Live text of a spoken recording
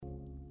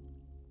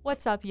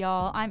What's up,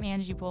 y'all? I'm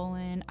Angie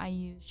Bolin. I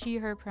use she,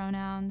 her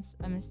pronouns.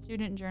 I'm a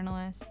student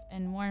journalist,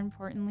 and more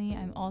importantly,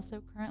 I'm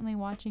also currently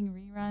watching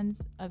reruns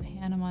of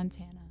Hannah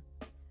Montana.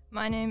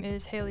 My name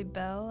is Haley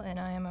Bell, and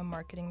I am a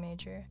marketing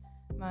major.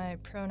 My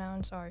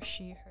pronouns are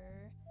she,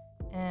 her,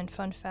 and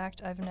fun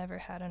fact, I've never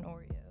had an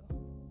Oreo.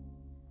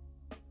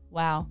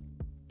 Wow.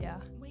 Yeah.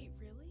 Wait,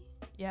 really?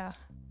 Yeah.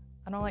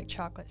 I don't like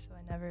chocolate, so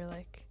I never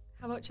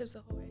How about Chips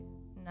Ahoy?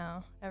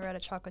 No, never had a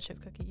chocolate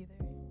chip cookie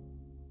either.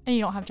 And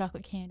you don't have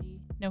chocolate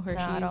candy? No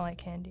Hershey's? No, I don't like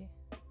candy.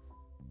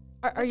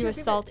 Are What's you your a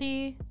favorite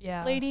salty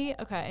Yeah. lady?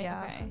 Okay,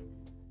 Yeah. okay.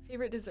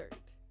 Favorite dessert?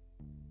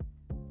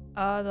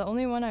 The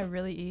only one I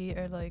really eat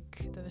are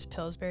like those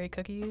Pillsbury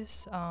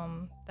cookies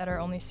that are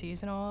only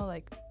seasonal.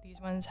 Like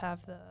these ones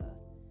have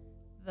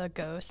the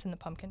ghosts and the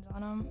pumpkins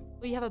on them.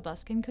 Will you have a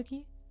buskin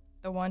cookie?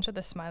 The ones with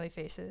the smiley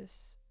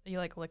faces that you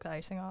like lick the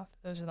icing off.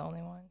 Those are the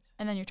only ones.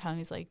 And then your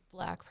tongue is like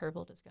black,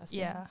 purple,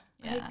 disgusting. Yeah.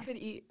 Yeah. I could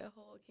eat a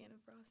whole can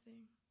of frosting.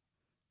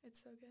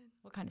 It's so good.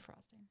 What kind of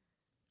frosting?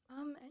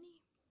 Any.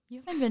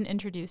 You haven't been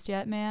introduced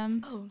yet,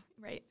 ma'am. Oh,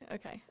 right.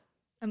 Okay.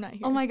 I'm not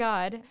here. Oh my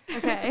God.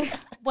 Okay.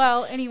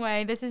 Well,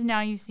 anyway, this is Now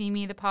You See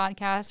Me, the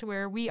podcast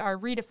where we are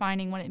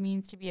redefining what it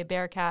means to be a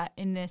bearcat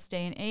in this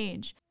day and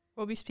age.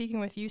 We'll be speaking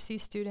with UC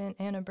student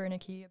Anna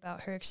Bernicke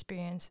about her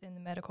experience in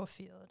the medical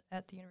field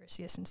at the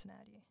University of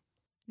Cincinnati.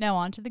 Now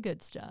on to the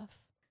good stuff.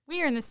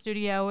 We are in the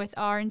studio with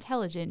our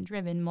intelligent,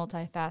 driven,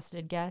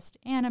 multifaceted guest,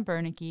 Anna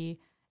Bernicke.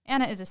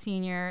 Anna is a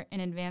senior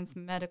in Advanced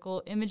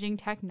Medical Imaging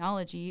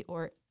Technology,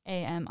 or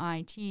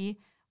AMIT,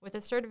 with a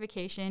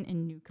certification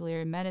in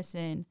nuclear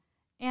medicine.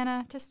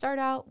 Anna, to start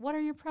out, what are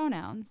your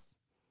pronouns?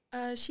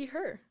 She,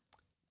 her.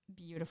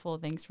 Beautiful.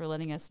 Thanks for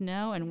letting us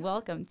know, and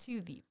welcome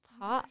to the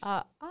pod.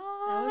 That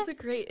was a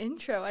great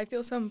intro. I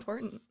feel so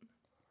important.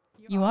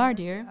 You are,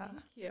 dear. Yeah.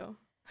 Thank you.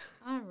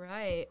 All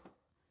right.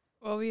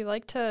 Well, we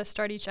like to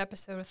start each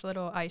episode with a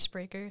little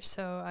icebreaker,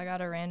 so I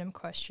got a random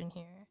question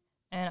here,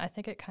 and I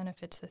think it kind of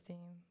fits the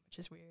theme, which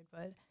is weird,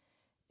 but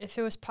if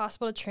it was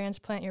possible to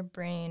transplant your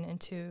brain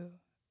to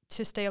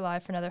stay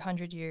alive for another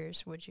 100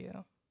 years, would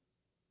you?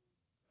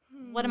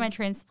 What am I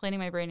transplanting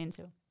my brain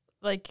into?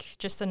 Like,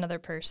 just another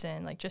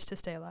person, like, just to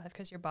stay alive,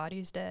 because your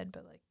body's dead,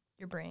 but, like,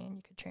 your brain,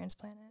 you could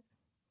transplant it.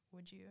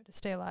 Would you, to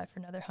stay alive for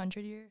another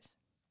 100 years?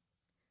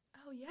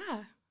 Oh,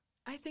 yeah.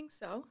 I think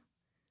so.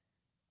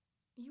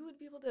 You would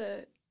be able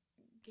to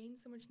gain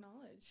so much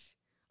knowledge.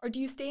 Or do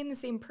you stay in the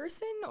same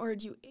person, or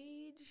do you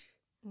age?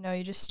 No,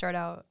 you just start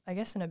out, I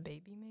guess, in a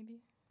baby,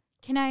 maybe?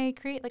 Can I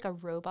create like a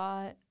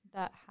robot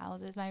that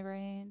houses my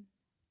brain?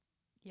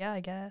 Yeah, I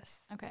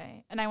guess.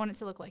 Okay. And I want it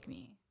to look like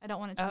me. I don't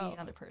want it to be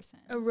another person.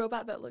 A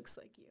robot that looks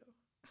like you.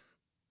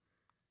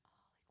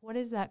 What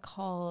is that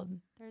called?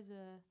 There's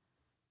a...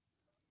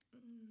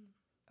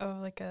 Oh,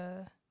 like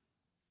a...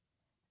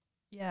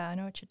 Yeah, I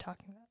know what you're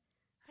talking about.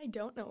 I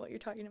don't know what you're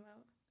talking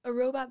about. A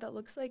robot that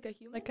looks like a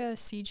human? Like a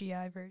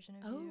CGI version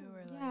of you,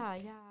 or yeah,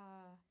 like... yeah.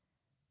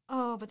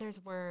 Oh, but there's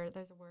a word.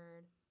 There's a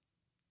word.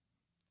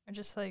 Or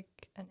just like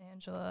an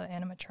Angela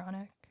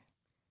animatronic.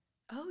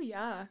 Oh,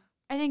 yeah.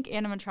 I think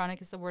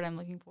animatronic is the word I'm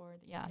looking for.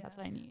 Yeah, that's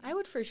what I need. I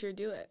would for sure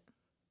do it.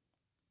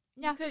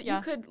 Yeah, You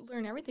could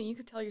learn everything. You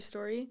could tell your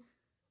story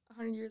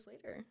 100 years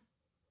later.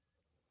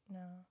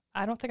 No,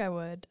 I don't think I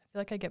would. I feel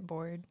like I get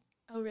bored.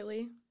 Oh,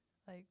 really?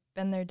 Like,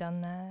 been there,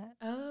 done that.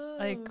 Oh.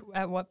 Like,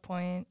 at what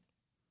point?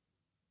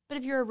 But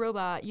if you're a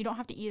robot, you don't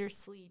have to eat or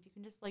sleep. You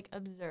can just, like,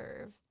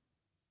 observe.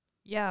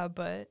 Yeah,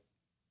 but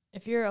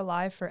if you're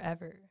alive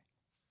forever,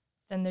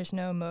 then there's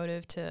no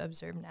motive to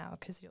observe now,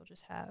 because you'll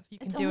just have. You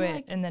can It's do only it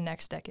like- in the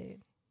next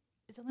decade.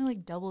 It's only,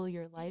 like, double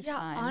your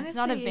lifetime. It's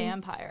not a honestly-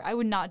 vampire. I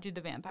would not do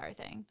the vampire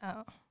thing.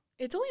 Oh.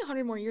 It's only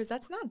 100 more years.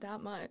 That's not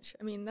that much.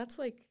 I mean, that's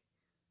like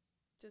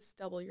just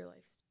double your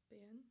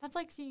lifespan. That's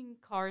like seeing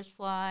cars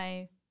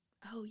fly.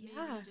 Oh, Maybe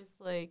yeah.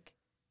 just, like...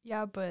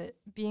 Yeah, but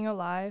being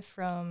alive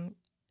from,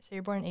 say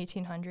you're born in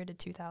 1800 to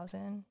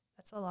 2000,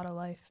 that's a lot of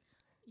life.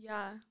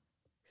 Yeah.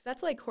 Because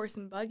that's like horse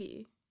and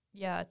buggy.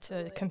 Yeah, to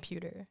Totally.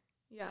 computer.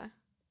 Yeah.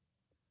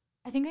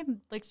 I think I'd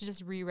like to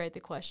just rewrite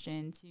the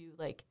question to,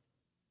 like,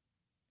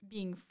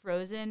 being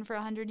frozen for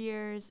 100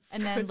 years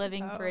and then Frozen,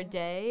 living for a oh.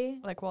 day.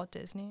 Like Walt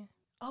Disney.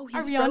 Oh,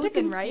 Are he's we on to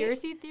frozen, right?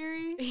 conspiracy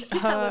theory?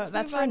 Yeah, let's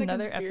That's move for on to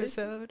another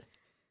conspiracy. episode.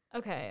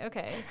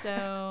 Okay.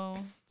 So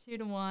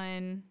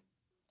 2-1.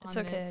 It's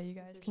on okay. this You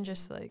guys can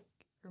just, decision. like,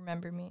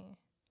 remember me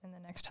in the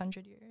next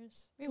 100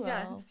 years. We will.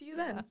 Yeah, see you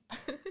then.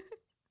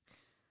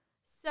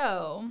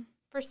 So,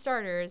 for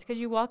starters, could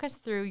you walk us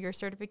through your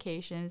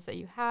certifications that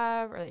you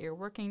have or that you're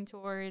working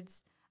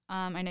towards?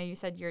 I know you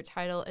said your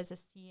title is a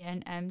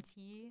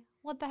CNMT.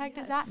 What the heck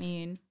does that Yes.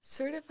 mean?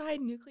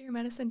 Certified Nuclear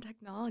Medicine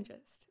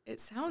Technologist.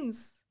 It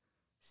sounds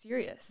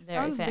serious. Very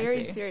Sounds very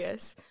fancy.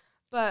 serious.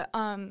 But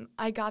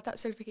I got that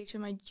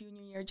certification my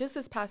junior year. Just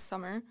this past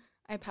summer,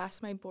 I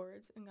passed my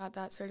boards and got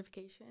that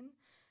certification.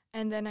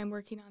 And then I'm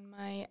working on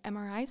my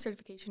MRI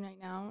certification right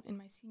now in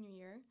my senior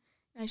year.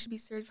 And I should be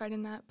certified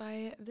in that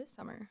by this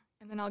summer.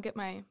 And then I'll get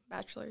my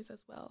bachelor's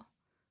as well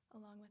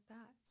along with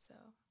that. So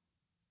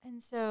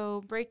And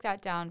so break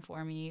that down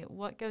for me.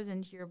 What goes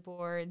into your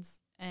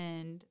boards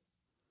and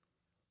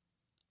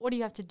what do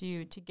you have to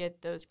do to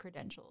get those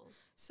credentials?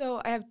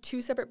 So I have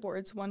 2 separate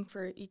boards, one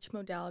for each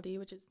modality,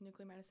 which is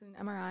nuclear medicine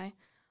and MRI.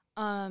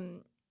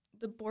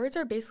 The boards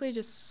are basically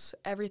just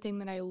everything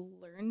that I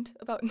learned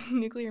about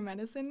nuclear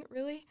medicine,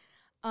 really.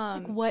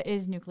 Like, what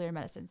is nuclear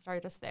medicine?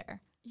 Start us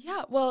there.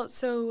 Yeah, well,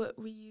 so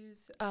we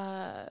use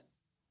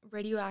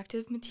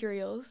radioactive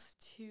materials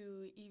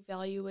to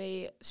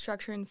evaluate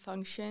structure and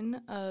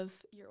function of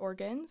your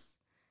organs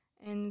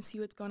and see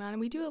what's going on. And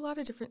we do a lot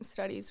of different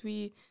studies.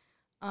 We,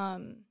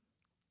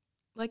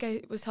 like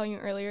I was telling you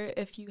earlier,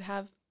 if you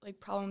have like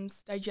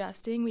problems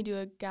digesting, we do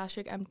a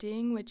gastric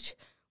emptying, which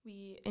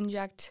we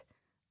inject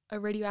a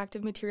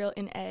radioactive material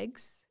in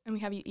eggs, and we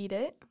have you eat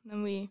it. And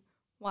then we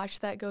watch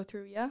that go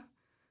through you.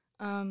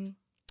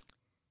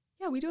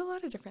 Yeah, we do a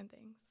lot of different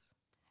things.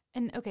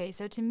 And okay,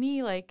 so to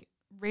me, like,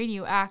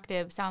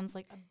 radioactive sounds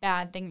like a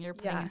bad thing that you're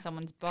putting in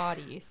someone's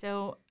body.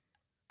 So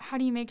how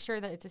do you make sure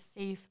that it's a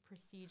safe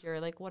procedure?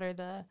 Like, what are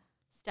the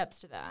steps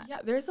to that? Yeah,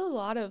 there's a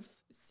lot of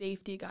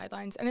safety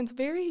guidelines, and it's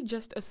very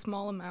just a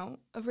small amount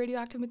of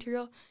radioactive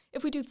material.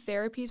 If we do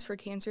therapies for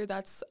cancer,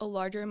 that's a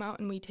larger amount,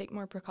 and we take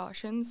more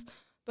precautions.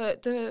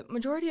 But the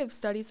majority of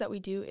studies that we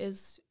do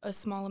is a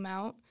small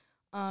amount,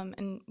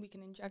 and we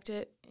can inject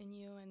it in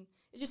you, and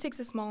it just takes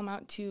a small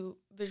amount to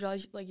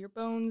visualize like your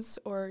bones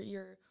or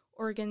your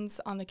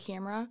organs on the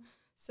camera.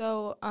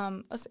 So,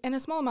 and a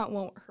small amount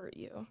won't hurt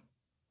you.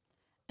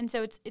 And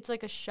so it's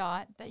like a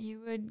shot that you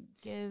would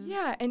give.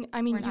 Yeah, and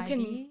I mean you IV?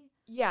 can.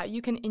 Yeah,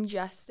 you can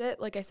ingest it,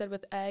 like I said,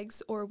 with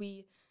eggs, or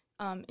we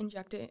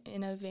inject it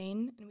in a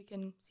vein, and we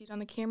can see it on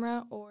the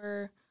camera,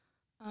 or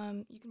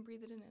you can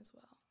breathe it in as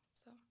well.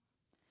 So.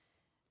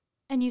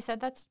 And you said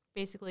that's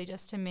basically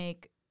just to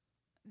make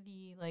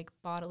the like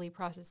bodily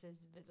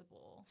processes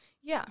visible.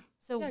 Yeah.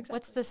 So yeah, exactly.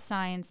 what's the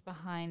science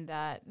behind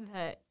that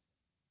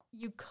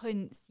you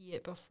couldn't see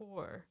it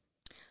before?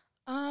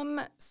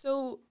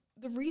 So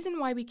the reason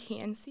why we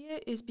can see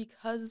it is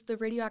because the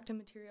radioactive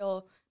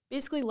material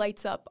basically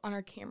lights up on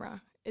our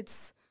camera.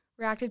 It's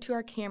reactive to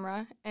our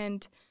camera,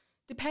 and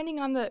depending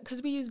on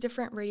because we use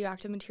different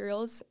radioactive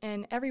materials,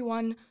 and every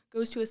one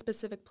goes to a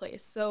specific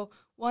place. So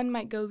one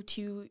might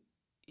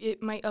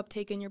it might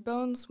uptake in your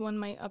bones, one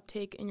might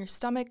uptake in your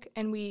stomach,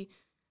 and we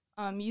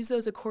use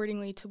those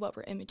accordingly to what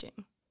we're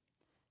imaging.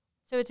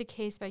 So it's a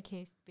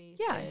case-by-case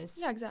basis.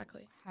 Yeah,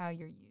 exactly. How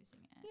you're using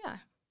it. Yeah.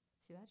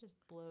 See, that just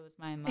blows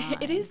my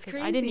mind. It is 'cause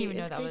crazy. I didn't even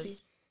know It's that crazy.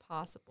 was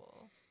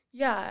possible.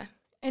 Yeah.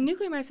 And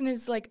nuclear medicine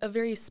is like a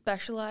very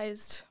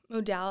specialized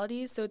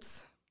modality, so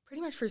it's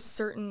pretty much for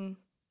certain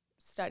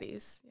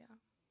studies. Yeah.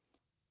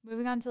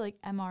 Moving on to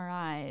like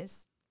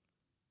MRIs.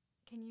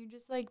 Can you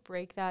just like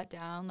break that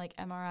down, like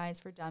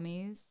MRIs for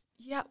dummies?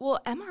 Yeah,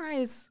 well,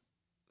 MRI is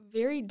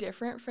very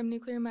different from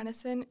nuclear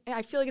medicine. And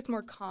I feel like it's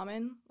more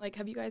common. Like,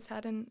 have you guys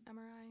had an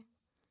MRI?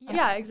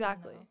 Yeah,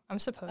 exactly. No. I'm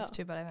supposed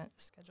to, but I haven't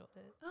scheduled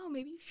it. Oh,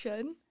 maybe you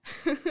should.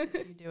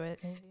 You do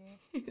it,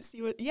 maybe.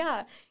 See what?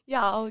 Yeah,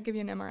 I'll give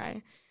you an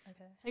MRI.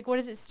 Okay. Like, what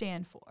does it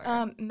stand for?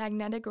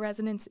 Magnetic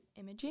resonance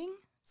imaging.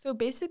 So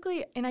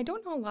basically, and I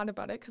don't know a lot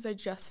about it because I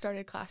just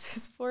started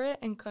classes for it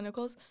and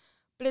clinicals,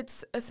 but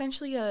it's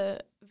essentially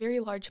a very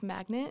large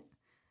magnet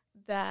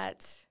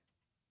that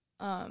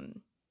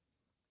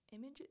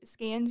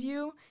scans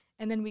you,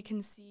 and then we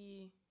can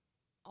see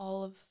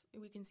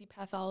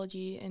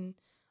pathology and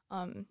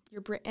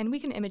your brain, and we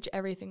can image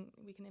everything.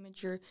 We can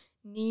image your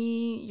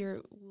knee,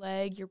 your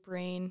leg, your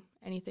brain,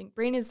 anything.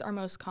 Brain is our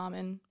most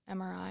common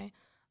MRI.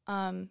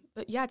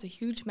 But yeah, it's a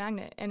huge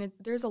magnet, and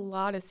there's a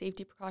lot of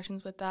safety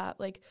precautions with that.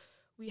 Like,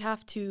 we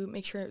have to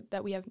make sure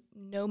that we have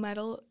no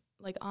metal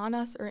like on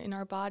us or in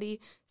our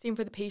body. Same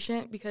for the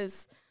patient,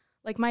 because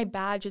like my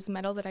badge is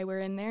metal that I wear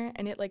in there,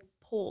 and it like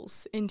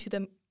pulls into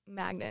the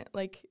magnet.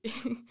 Like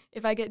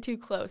if I get too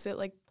close, it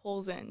like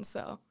pulls in.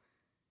 So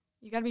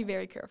you got to be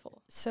very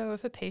careful. So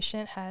if a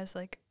patient has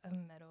like a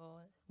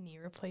metal knee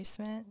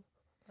replacement,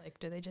 like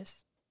do they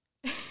just...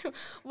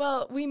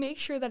 Well, we make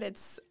sure that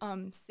it's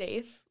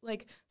safe.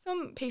 Like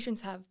some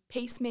patients have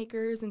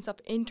pacemakers and stuff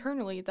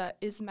internally that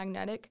is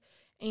magnetic,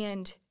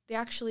 and they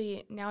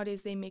actually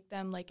nowadays they make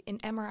them like in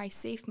MRI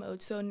safe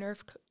mode. So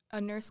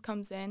a nurse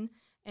comes in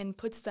and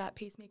puts that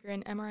pacemaker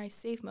in MRI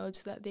safe mode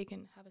so that they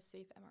can have a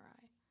safe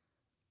MRI.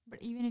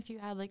 But even if you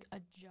had like a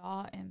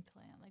jaw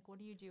implant, like what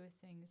do you do with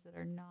things that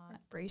are not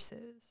Like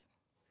braces?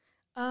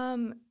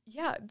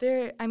 Yeah,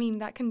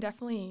 that can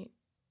definitely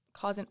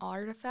cause an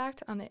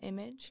artifact on the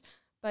image,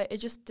 but it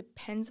just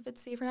depends if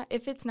it's safe or not.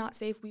 If it's not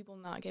safe, we will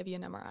not give you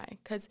an MRI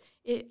because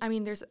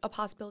there's a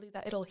possibility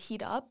that it'll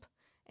heat up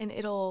and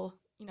it'll,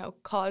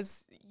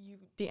 cause you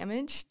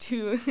damage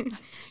to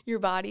your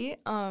body.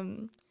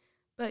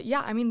 But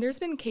yeah, there's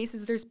been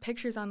cases, there's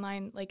pictures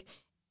online, like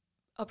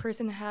a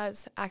person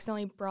has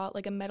accidentally brought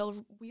like a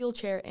metal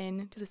wheelchair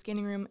in to the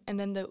scanning room, and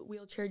then the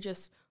wheelchair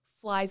just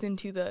flies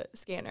into the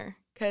scanner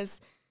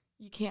because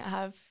you can't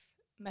have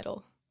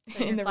metal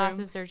so in the classes,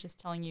 room. they're just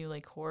telling you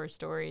like horror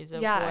stories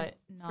of Yeah, what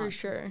not for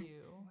sure. to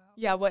do.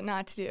 Yeah, what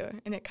not to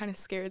do, and it kind of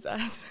scares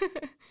us.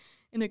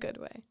 in a good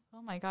way.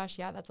 Oh my gosh,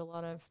 yeah, that's a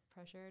lot of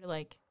pressure to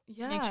like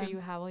Yeah. make sure you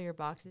have all your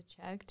boxes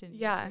checked and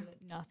make Yeah. sure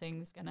that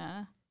nothing's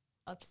gonna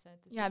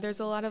upset the Yeah, there's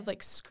a lot of situation.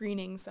 like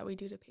screenings that we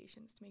do to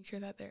patients to make sure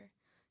that they're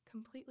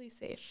completely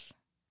safe,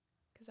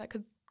 because that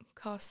could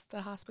cost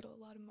the hospital a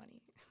lot of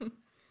money.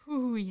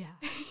 Ooh, yeah.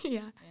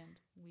 Yeah. And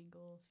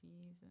legal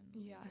fees and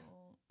Yeah.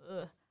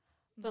 ugh.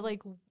 But Mhm.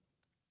 like,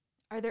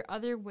 are there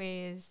other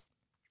ways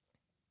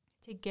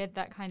to get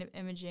that kind of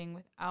imaging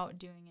without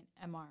doing an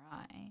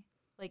MRI?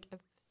 Like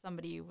if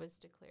somebody was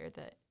declared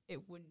that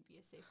it wouldn't be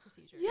a safe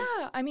procedure.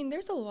 Yeah, I mean,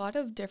 there's a lot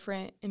of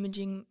different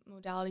imaging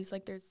modalities.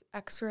 Like there's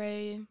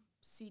X-ray,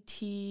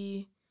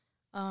 CT,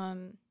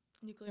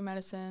 nuclear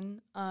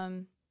medicine.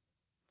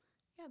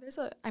 Yeah,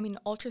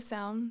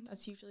 ultrasound.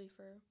 That's usually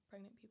for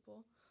pregnant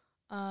people.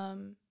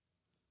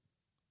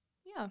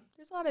 Yeah,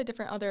 there's a lot of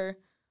different other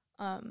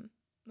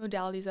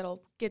modalities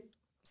that'll get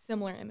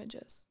similar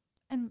images.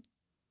 And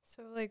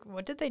So, like,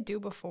 what did they do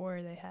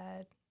before they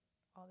had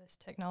all this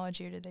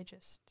technology, or did they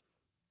just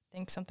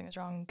think something was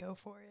wrong and go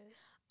for it?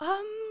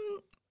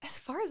 As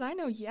far as I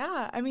know,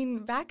 yeah. I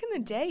mean, back in the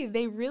day, Nice.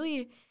 they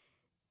really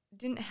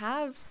didn't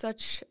have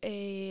such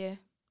a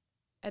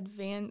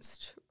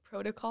advanced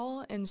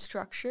protocol and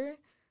structure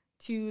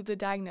to the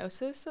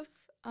diagnosis of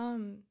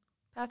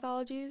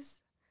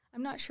pathologies.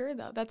 I'm not sure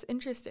though. That's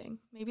interesting.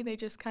 Maybe they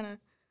just kind of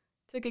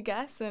took a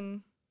guess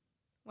and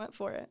went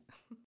for it.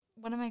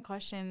 one of my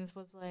questions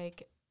was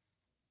like,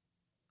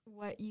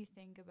 what you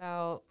think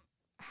about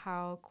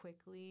how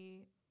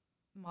quickly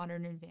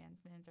modern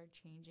advancements are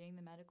changing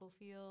the medical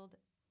field,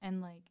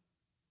 and like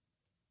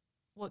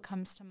what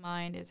comes to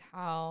mind is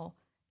how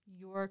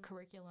your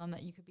curriculum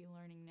that you could be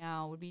learning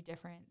now would be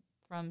different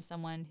from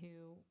someone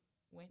who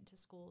went to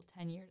school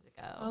 10 years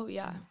ago. Oh,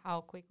 yeah. And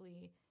how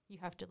quickly you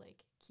have to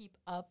like keep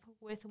up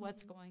with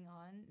what's Mhm. going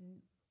on,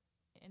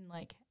 and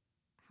like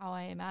how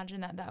I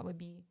imagine that would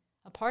be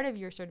a part of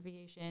your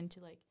certification to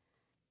like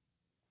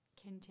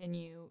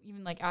continue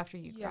even like after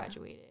you Yeah.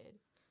 graduated,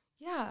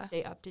 Yeah.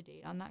 stay up to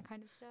date on that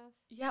kind of stuff.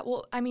 Yeah,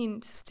 well, I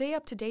mean, to stay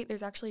up to date,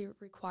 there's actually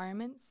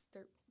requirements.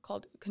 They're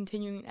called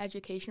continuing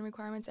education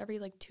requirements. Every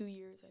like 2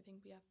 years, I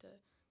think we have to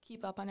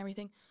keep up on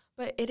everything.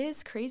 But it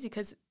is crazy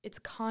because it's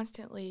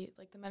constantly,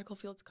 like the medical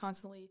field's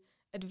constantly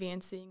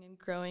advancing and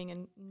growing,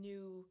 and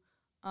new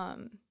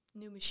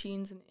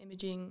machines and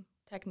imaging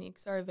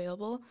techniques are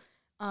available.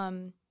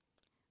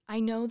 I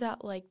know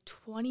that like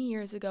 20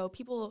 years ago,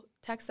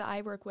 techs that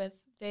I work with,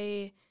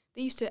 they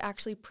used to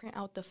actually print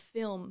out the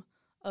film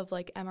of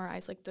like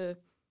MRIs, like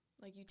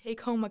you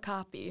take home a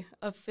copy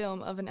of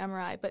film of an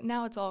MRI, but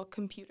now it's all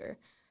computer.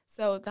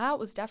 So that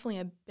was definitely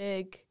a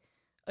big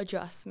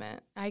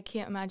adjustment. I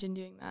can't imagine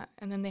doing that.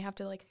 And then they have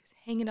to like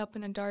hang it up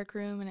in a dark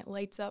room and it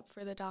lights up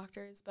for the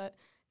doctors, but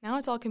now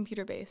it's all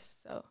computer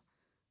based. So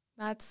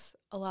that's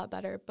a lot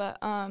better. But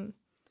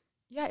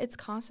yeah, it's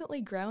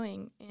constantly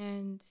growing,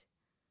 and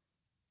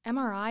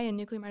MRI and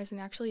nuclear medicine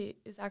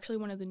is actually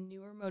one of the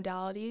newer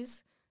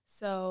modalities.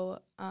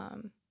 So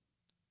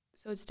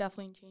so it's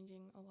definitely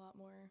changing a lot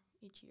more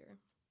each year.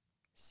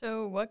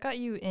 So, what got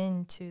you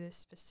into this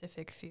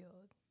specific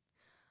field?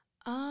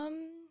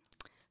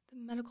 The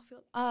medical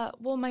field.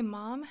 Well, my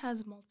mom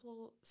has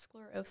multiple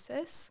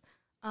sclerosis,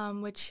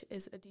 which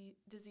is a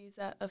disease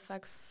that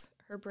affects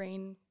her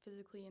brain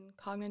physically and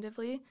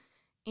cognitively.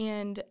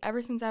 And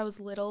ever since I was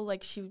little,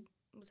 like she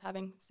was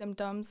having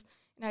symptoms,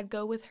 and I'd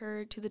go with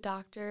her to the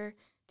doctor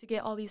to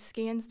get all these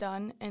scans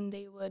done, and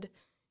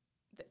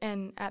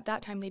and at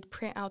that time they'd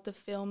print out the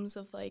films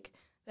of like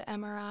the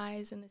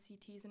MRIs and the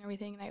CTs and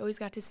everything, and I always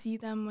got to see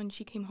them when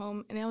she came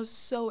home, and I was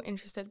so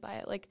interested by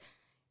it. Like,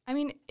 I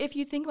mean, if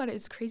you think about it,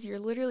 it's crazy. You're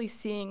literally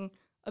seeing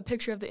a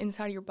picture of the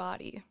inside of your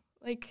body.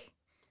 Like,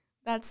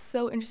 that's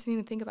so interesting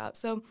to think about.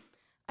 So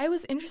I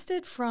was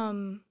interested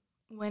from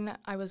when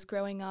I was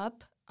growing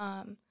up,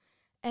 and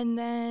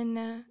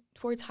then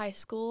towards high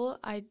school,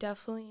 I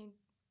definitely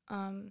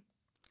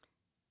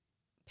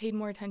paid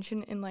more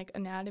attention in like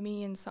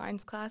anatomy and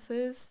science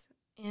classes,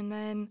 and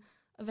then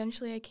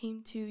eventually I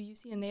came to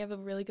UC, and they have a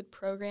really good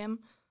program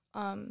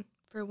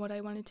for what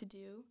I wanted to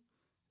do,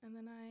 and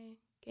then I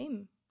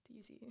came to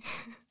UC.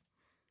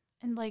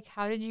 And like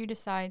how did you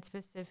decide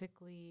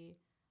specifically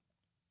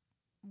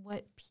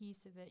what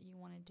piece of it you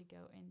wanted to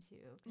go into?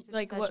 Because it's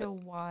Like such what- a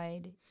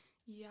wide.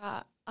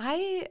 Yeah,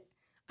 I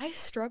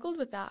struggled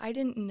with that. I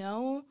didn't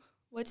know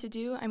what to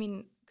do. I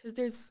mean, because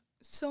there's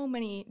so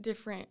many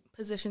different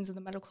positions in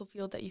the medical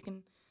field that you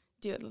can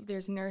do.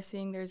 There's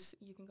nursing.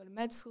 You can go to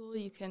med school.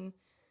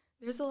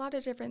 There's a lot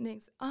of different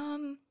things.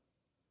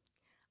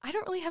 I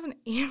don't really have an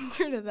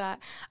answer to that.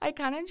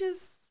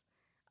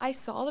 I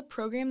saw the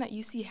program that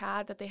UC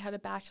had, that they had a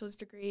bachelor's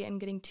degree, and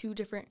getting 2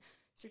 different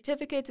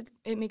certificates.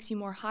 It makes you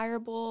more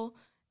hireable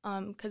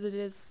because it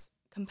is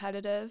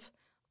competitive.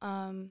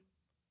 And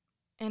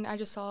I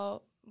just saw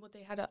what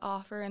they had to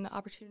offer and the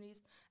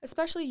opportunities,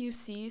 especially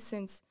UC,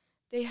 since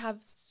they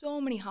have so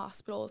many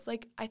hospitals.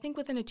 Like, I think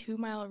within a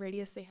 2-mile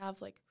radius, they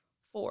have like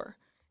 4.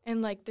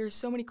 And like, there's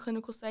so many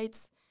clinical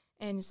sites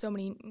and so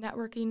many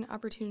networking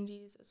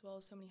opportunities, as well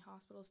as so many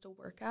hospitals to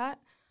work at.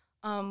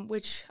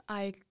 which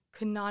I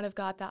could not have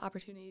got that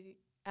opportunity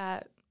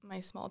at my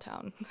small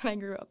town that I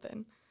grew up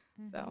in.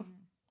 So.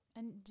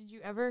 And did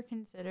you ever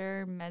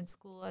consider med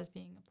school as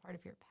being a part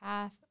of your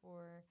path,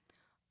 or?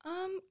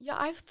 Yeah,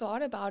 I've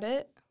thought about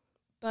it,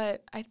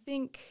 but I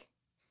think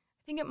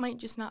it might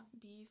just not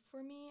be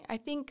for me. I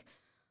think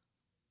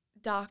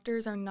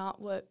doctors are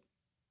not what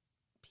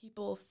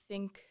people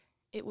think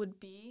it would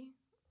be.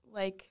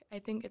 Like, I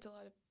think it's a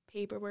lot of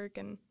paperwork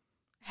and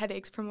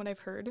headaches from what I've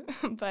heard.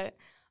 But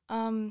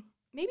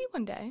maybe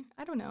one day.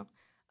 I don't know.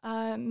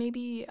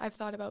 Maybe I've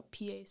thought about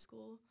PA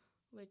school,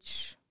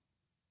 which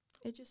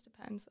it just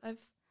depends.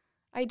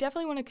 I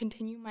definitely want to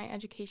continue my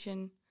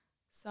education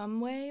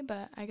some way,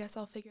 but I guess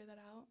I'll figure that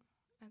out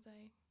as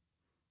I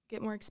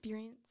get more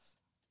experience.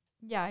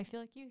 Yeah, I feel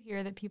like you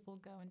hear that people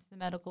go into the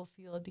medical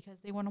field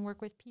because they want to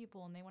work with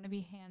people and they want to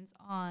be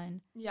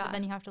hands-on. Yeah. But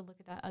then you have to look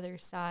at that other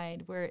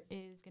side where it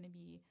is going to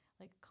be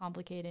like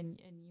complicated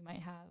and you might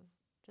have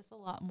just a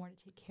lot more to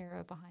take care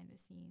of behind the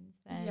scenes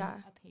than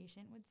a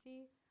patient would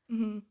see.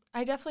 Mm-hmm.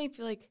 I definitely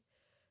feel like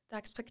the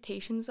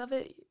expectations of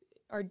it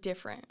are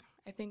different.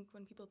 I think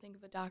when people think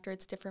of a doctor,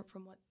 it's different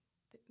from what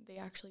they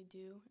actually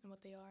do and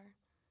what they are.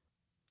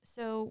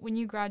 So when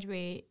you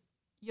graduate,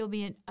 you'll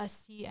be a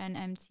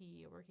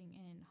CNMT working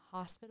in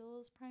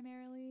hospitals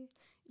primarily?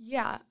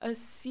 Yeah, a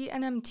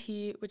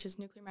CNMT, which is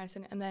nuclear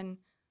medicine, and then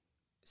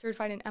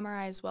certified in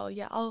MRI as well.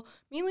 Yeah, I'll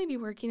mainly be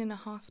working in a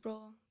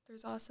hospital.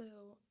 There's also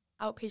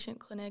outpatient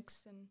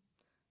clinics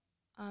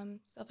and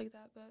stuff like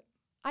that, but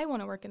I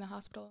want to work in the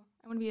hospital.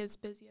 I want to be as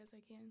busy as I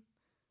can.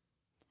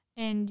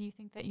 And do you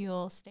think that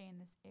you'll stay in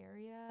this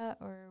area,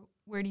 or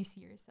where do you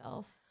see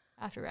yourself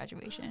after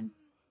graduation?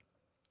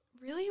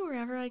 Really,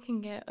 wherever I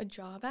can get a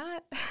job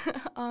at.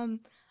 I'm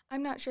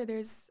not sure.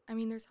 There's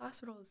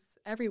hospitals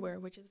everywhere,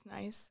 which is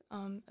nice.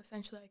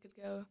 Essentially, I could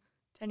go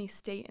to any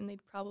state and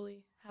they'd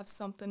probably have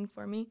something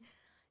for me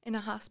in a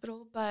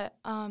hospital. But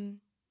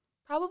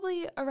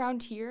probably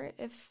around here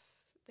if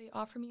they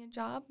offer me a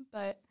job.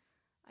 But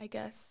I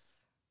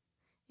guess,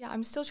 yeah,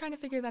 I'm still trying to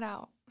figure that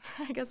out.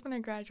 I guess when I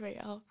graduate,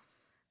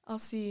 I'll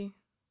see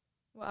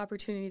what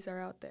opportunities are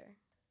out there.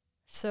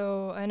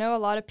 So I know a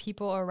lot of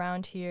people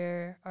around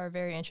here are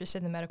very interested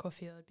in the medical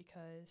field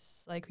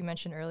because, like we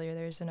mentioned earlier,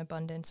 there's an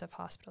abundance of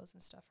hospitals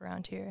and stuff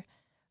around here.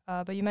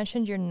 But you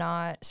mentioned you're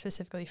not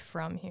specifically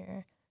from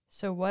here.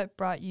 So what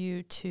brought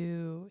you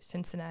to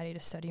Cincinnati to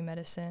study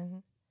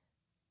medicine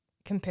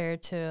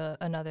compared to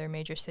another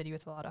major city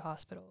with a lot of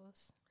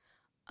hospitals?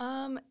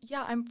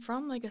 Yeah, I'm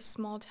from like a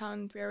small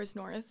town 3 hours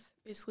north,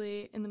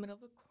 basically in the middle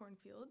of a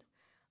cornfield.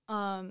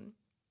 And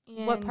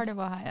What part of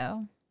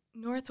Ohio?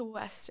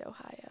 Northwest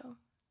Ohio.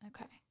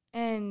 Okay.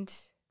 And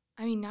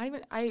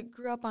I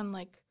grew up on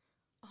like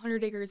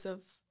 100 acres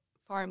of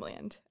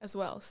farmland as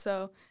well.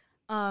 So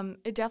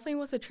it definitely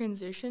was a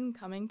transition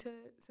coming to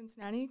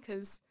Cincinnati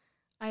because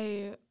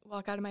I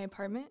walk out of my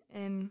apartment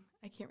and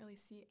I can't really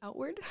see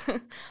outward.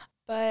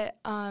 But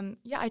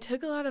yeah, I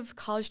took a lot of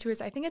college tours.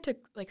 I think I took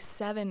like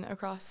 7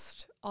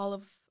 across all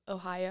of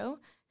Ohio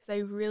because I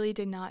really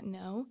did not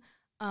know.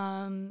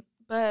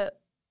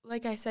 But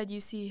like I said,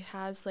 UC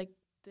has like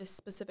this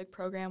specific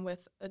program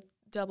with a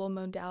double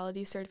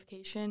modality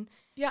certification.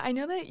 Yeah, I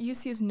know that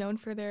UC is known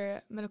for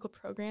their medical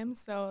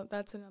programs, so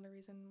that's another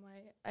reason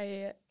why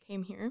I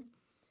came here.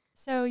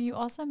 So you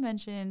also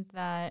mentioned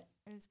that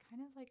it was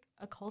kind of like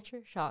a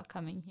culture shock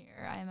coming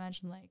here. I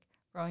imagine like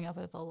growing up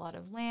with a lot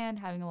of land,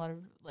 having a lot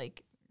of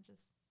like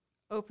just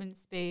open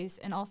space,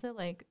 and also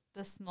like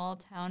the small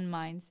town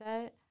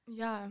mindset.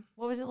 Yeah.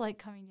 What was it like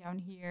coming down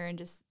here and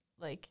just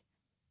like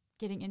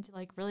getting into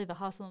like really the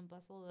hustle and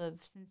bustle of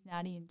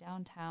Cincinnati and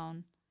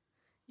downtown?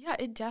 Yeah,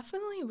 it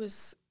definitely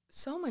was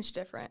so much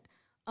different.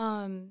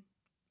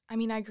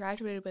 I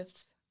graduated with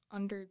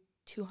under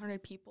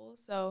 200 people,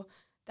 so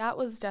that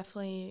was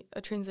definitely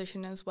a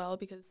transition as well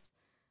because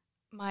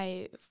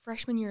my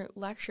freshman year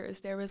lectures,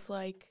 there was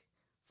like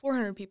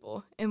 400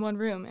 people in one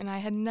room, and I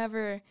had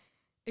never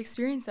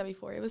experienced that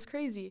before. It was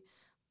crazy.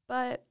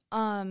 But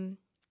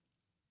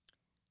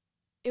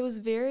it was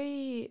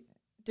very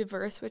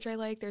diverse, which I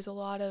like. There's a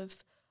lot of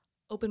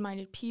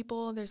open-minded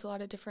people. There's a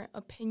lot of different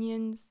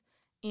opinions,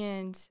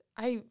 and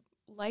I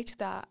liked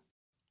that.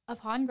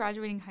 Upon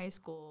graduating high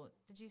school,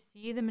 did you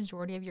see the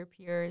majority of your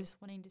peers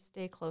wanting to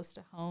stay close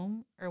to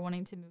home or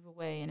wanting to move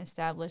away and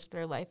establish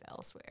their life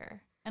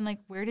elsewhere? And like,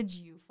 where did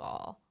you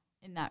fall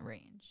in that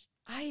range?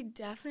 I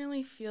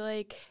definitely feel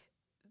like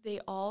they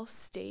all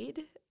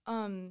stayed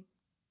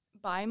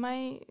by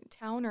my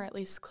town, or at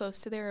least close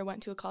to there, or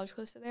went to a college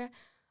close to there.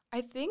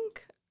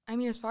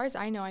 As far as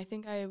I know, I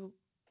think I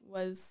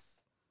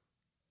was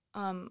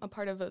a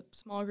part of a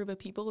small group of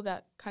people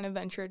that kind of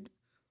ventured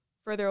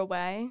further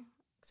away,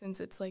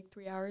 since it's like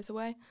 3 hours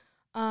away.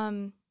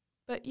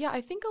 But yeah,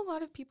 I think a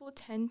lot of people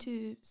tend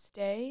to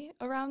stay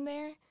around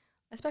there,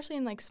 especially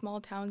in like small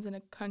towns in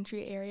a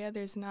country area.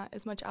 There's not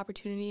as much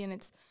opportunity, and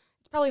it's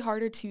probably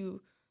harder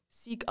to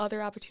seek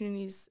other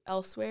opportunities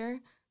elsewhere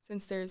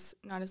since there's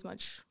not as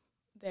much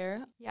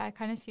there. Yeah, I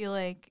kind of feel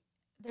like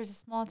there's a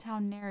small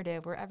town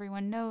narrative where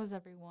everyone knows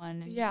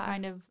everyone and you Yeah.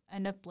 kind of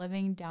end up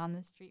living down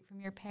the street from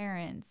your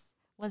parents.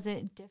 Was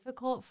it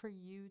difficult for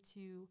you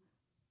to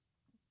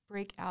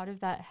break out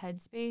of that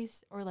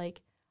headspace, or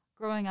like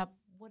growing up,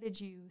 what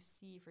did you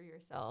see for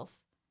yourself?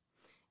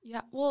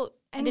 Yeah, well,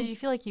 And did you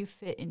feel like you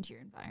fit into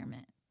your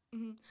environment?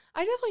 Mhm.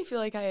 I definitely feel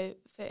like I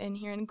fit in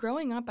here. And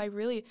growing up,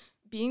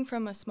 being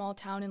from a small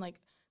town and like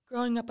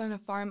growing up on a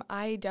farm,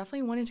 I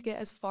definitely wanted to get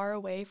as far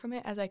away from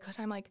it as I could.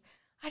 I'm like,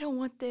 I don't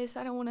want this.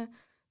 I don't want to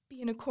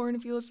be in a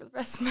cornfield for the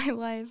rest of my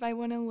life. I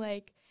want to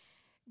like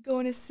go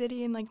in a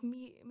city and like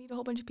meet a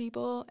whole bunch of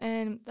people.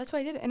 And that's what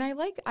I did. And I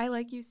like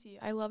UC.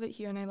 I love it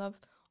here, and I love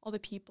all the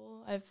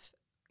people. I've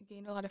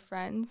gained a lot of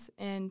friends,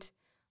 and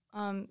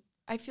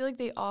I feel like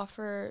they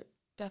offer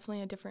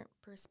definitely a different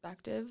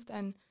perspective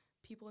than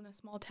people in a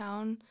small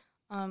town.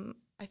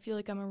 I feel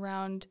like I'm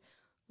around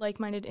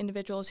like-minded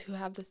individuals who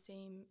have the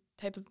same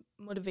type of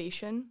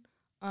motivation,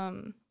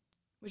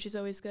 which is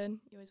always good.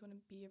 You always want to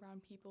be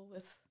around people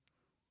with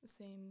the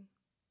same,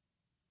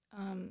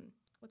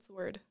 what's the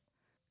word?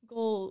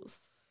 Goals.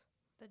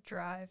 The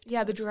drive.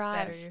 Yeah, the like,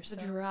 drive. better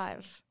yourself. The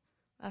drive.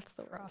 That's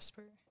the word.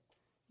 Prosper.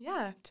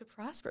 Yeah, to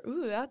prosper.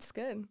 Ooh, that's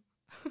good.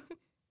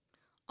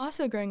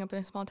 Also, growing up in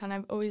a small town,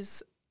 I've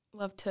always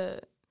loved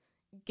to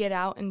get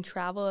out and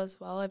travel as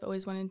well. I've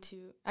been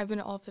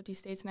to all 50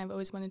 states, and I've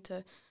always wanted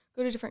to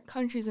go to different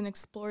countries and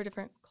explore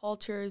different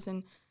cultures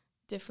and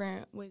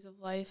different ways of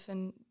life,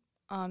 and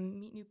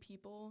meet new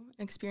people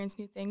and experience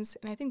new things.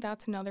 And I think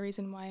that's another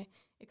reason why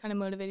it kind of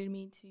motivated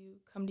me to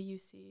come to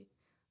UC,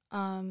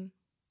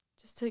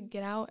 just to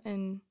get out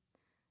and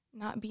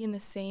not be in the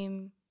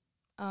same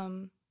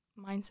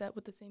mindset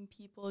with the same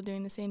people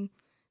doing the same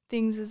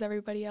things as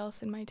everybody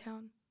else in my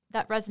town.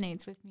 That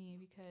resonates with me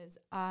because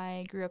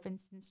I grew up in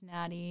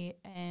Cincinnati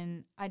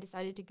and I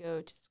decided to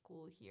go to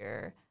school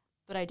here,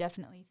 but I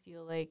definitely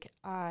feel like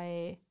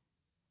I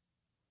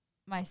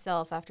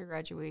myself after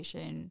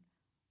graduation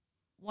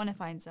want to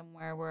find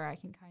somewhere where I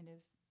can kind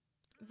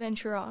of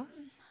Venture off.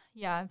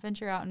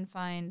 venture out and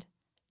find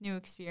new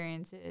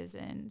experiences,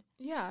 and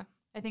Yeah.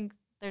 I think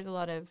there's a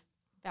lot of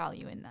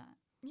value in that.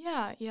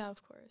 Yeah,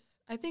 of course.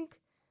 I think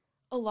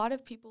a lot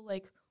of people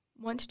like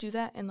want to do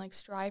that and like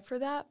strive for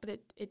that, but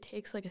it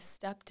takes like a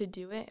step to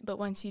do it. But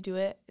once you do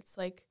it, it's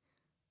like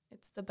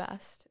it's the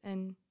best,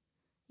 and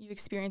you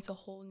experience a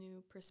whole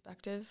new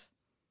perspective.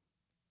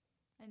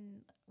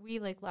 And we,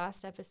 like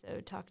last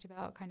episode, talked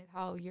about kind of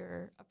how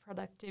you're a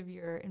product of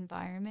your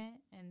environment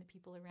and the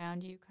people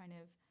around you kind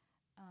of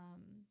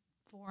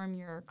form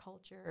your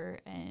culture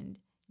and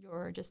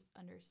your just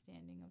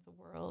understanding of the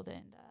world.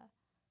 And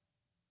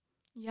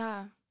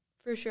Yeah,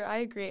 for sure. I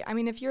agree. I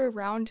mean, if you're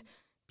around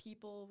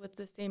people with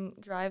the same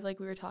drive like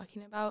we were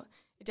talking about,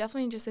 it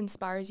definitely just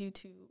inspires you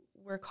to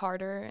work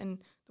harder, and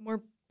the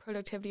more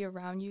productivity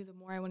around you, the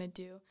more I want to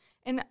do.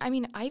 And I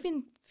mean, I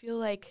even feel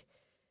like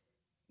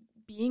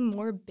being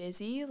more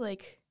busy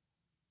like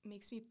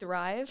makes me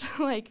thrive,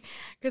 like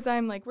because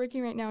I'm like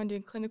working right now and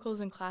doing clinicals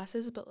and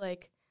classes, but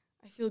like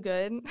I feel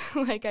good.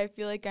 Like I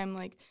feel like I'm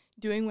like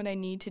doing what I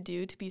need to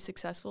do to be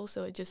successful,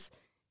 so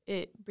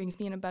it brings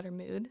me in a better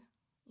mood,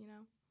 you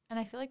know. and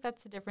I feel like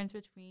that's the difference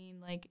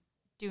between like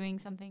doing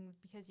something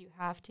because you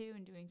have to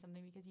and doing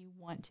something because you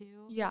want to.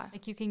 Yeah.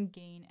 Like you can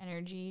gain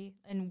energy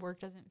and work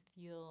doesn't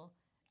feel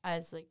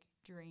as like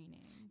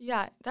draining.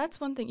 Yeah, that's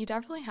one thing. You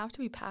definitely have to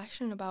be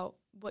passionate about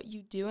what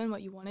you do and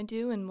what you want to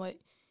do, and what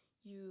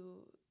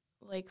you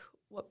like,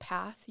 what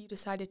path you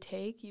decide to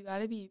take. You got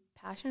to be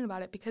passionate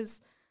about it,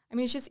 because I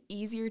mean, it's just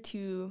easier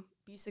to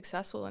be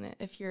successful in it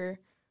if you're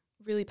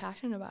really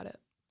passionate about it.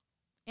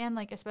 And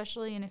like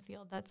especially in a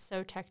field that's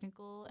so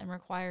technical and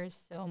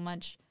requires so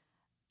much,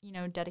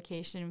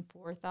 dedication and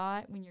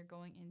forethought when you're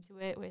going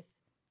into it with,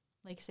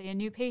 like, say, a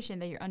new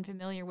patient that you're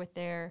unfamiliar with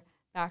their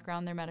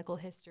background, their medical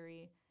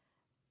history.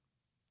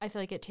 I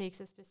feel like it takes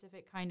a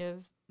specific kind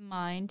of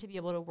mind to be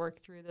able to work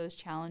through those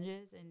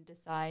challenges and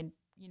decide,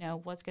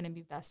 what's going to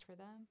be best for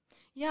them.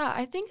 Yeah,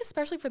 I think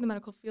especially for the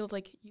medical field,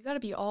 like, you got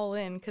to be all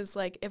in, because,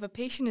 like, if a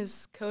patient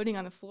is coding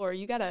on the floor,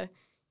 you got to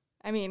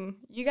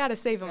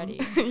save them, Ready.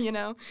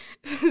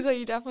 So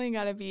you definitely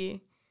got to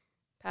be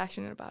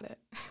passionate about it.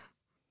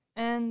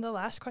 And the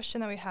last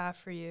question that we have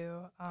for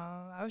you,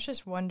 I was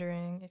just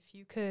wondering if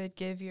you could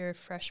give your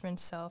freshman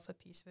self a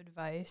piece of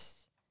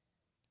advice,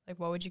 like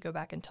what would you go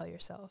back and tell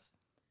yourself?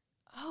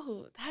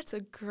 Oh, that's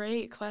a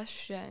great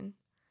question.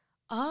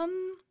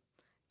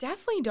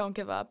 Definitely don't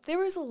give up. There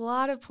was a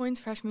lot of points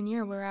freshman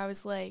year where I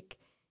was like,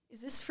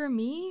 is this for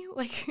me?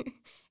 Like,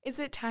 is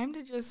it time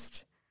to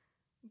just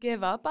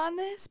give up on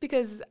this?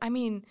 Because, I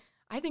mean,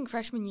 I think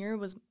freshman year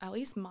was at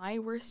least my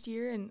worst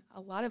year, and a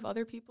lot of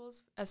other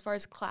people's. As far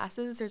as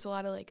classes, there's a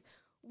lot of, like,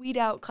 weed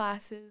out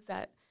classes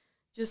that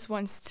just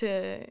wants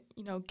to,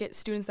 get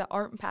students that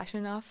aren't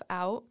passionate enough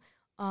out.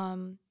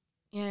 And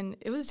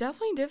it was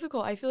definitely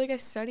difficult. I feel like I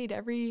studied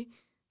every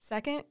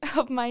second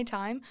of my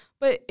time,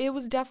 but it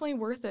was definitely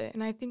worth it.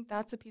 And I think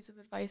that's a piece of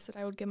advice that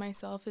I would give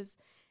myself, is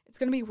it's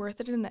going to be worth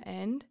it in the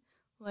end.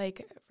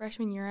 Like,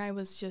 freshman year,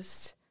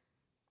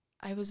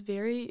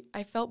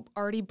 I felt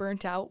already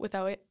burnt out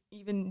without it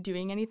even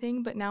doing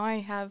anything, but now I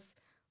have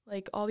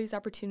like all these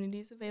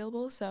opportunities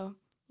available. So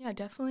yeah,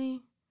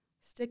 definitely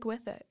stick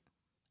with it.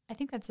 I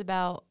think that's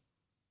about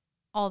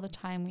all the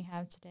time we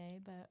have today,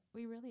 but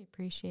we really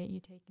appreciate you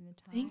taking the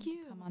time Thank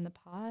you. to come on the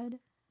pod.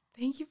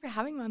 Thank you for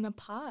having me on the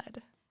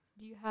pod.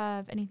 Do you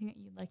have anything that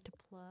you'd like to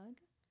plug?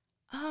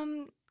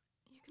 You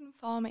can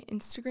follow my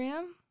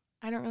Instagram.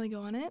 I don't really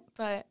go on it,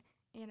 but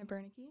Anna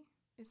Bernicke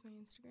is my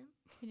Instagram.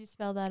 Could you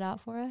spell that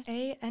out for us?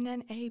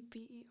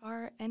 ANNABERNICKE.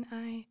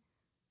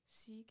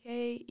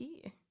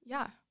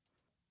 Yeah.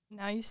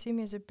 Now You See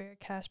Me is a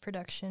Bearcast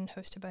production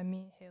hosted by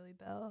me, Haley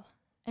Bell.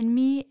 And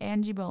me,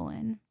 Angie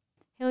Bolin.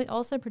 Haley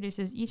also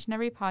produces each and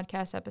every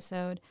podcast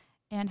episode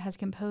and has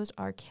composed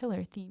our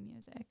killer theme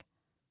music.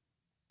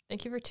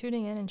 Thank you for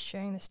tuning in and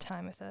sharing this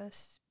time with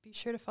us. Be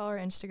sure to follow our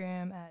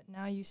Instagram at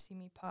Now You See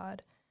Me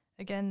Pod.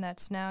 Again,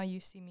 that's Now You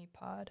See Me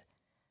Pod.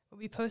 We'll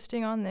be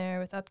posting on there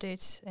with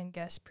updates and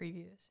guest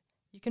previews.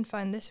 You can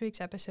find this week's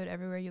episode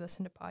everywhere you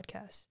listen to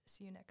podcasts.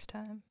 See you next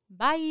time.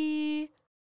 Bye!